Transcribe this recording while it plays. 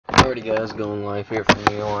Alrighty guys, going live here from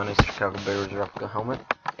Neil on his Chicago Bears replica helmet.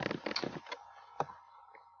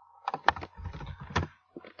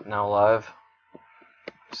 Now live.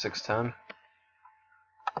 6:10.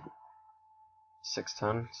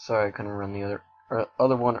 6:10. Sorry I couldn't run the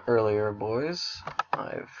other one earlier, boys.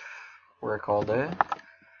 I've work all day.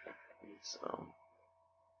 So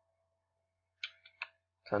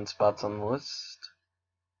 10 spots on the list.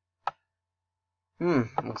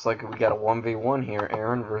 Looks like we got a 1v1 here,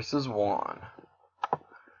 Aaron versus Juan.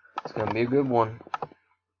 It's gonna be a good one.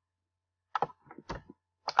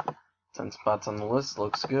 10 spots on the list,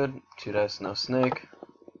 looks good. 2 dice, no snake.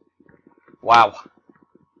 Wow.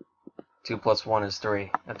 2 plus 1 is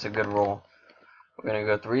 3. That's a good roll. We're gonna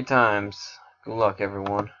go 3 times. Good luck,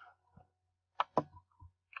 everyone.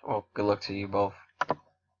 Well, good luck to you both.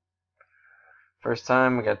 First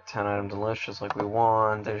time, we got 10 items on the list, just like we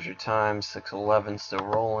won. There's your time. 6-11, still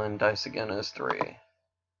rolling. Dice again is 3.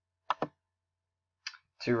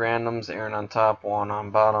 2 randoms, Aaron on top, Juan on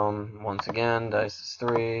bottom. Once again, dice is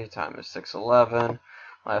 3. Time is 6-11.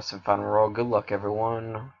 Last and final roll. Good luck,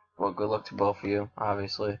 everyone. Well, good luck to both of you,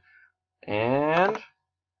 obviously. And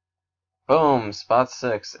boom, spot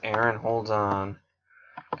 6. Aaron holds on.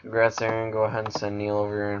 Congrats, Aaron. Go ahead and send Neil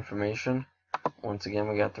over your information. Once again,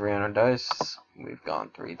 we got 300 dice. We've gone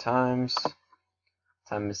 3 times.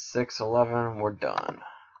 Time is 6-11. We're done.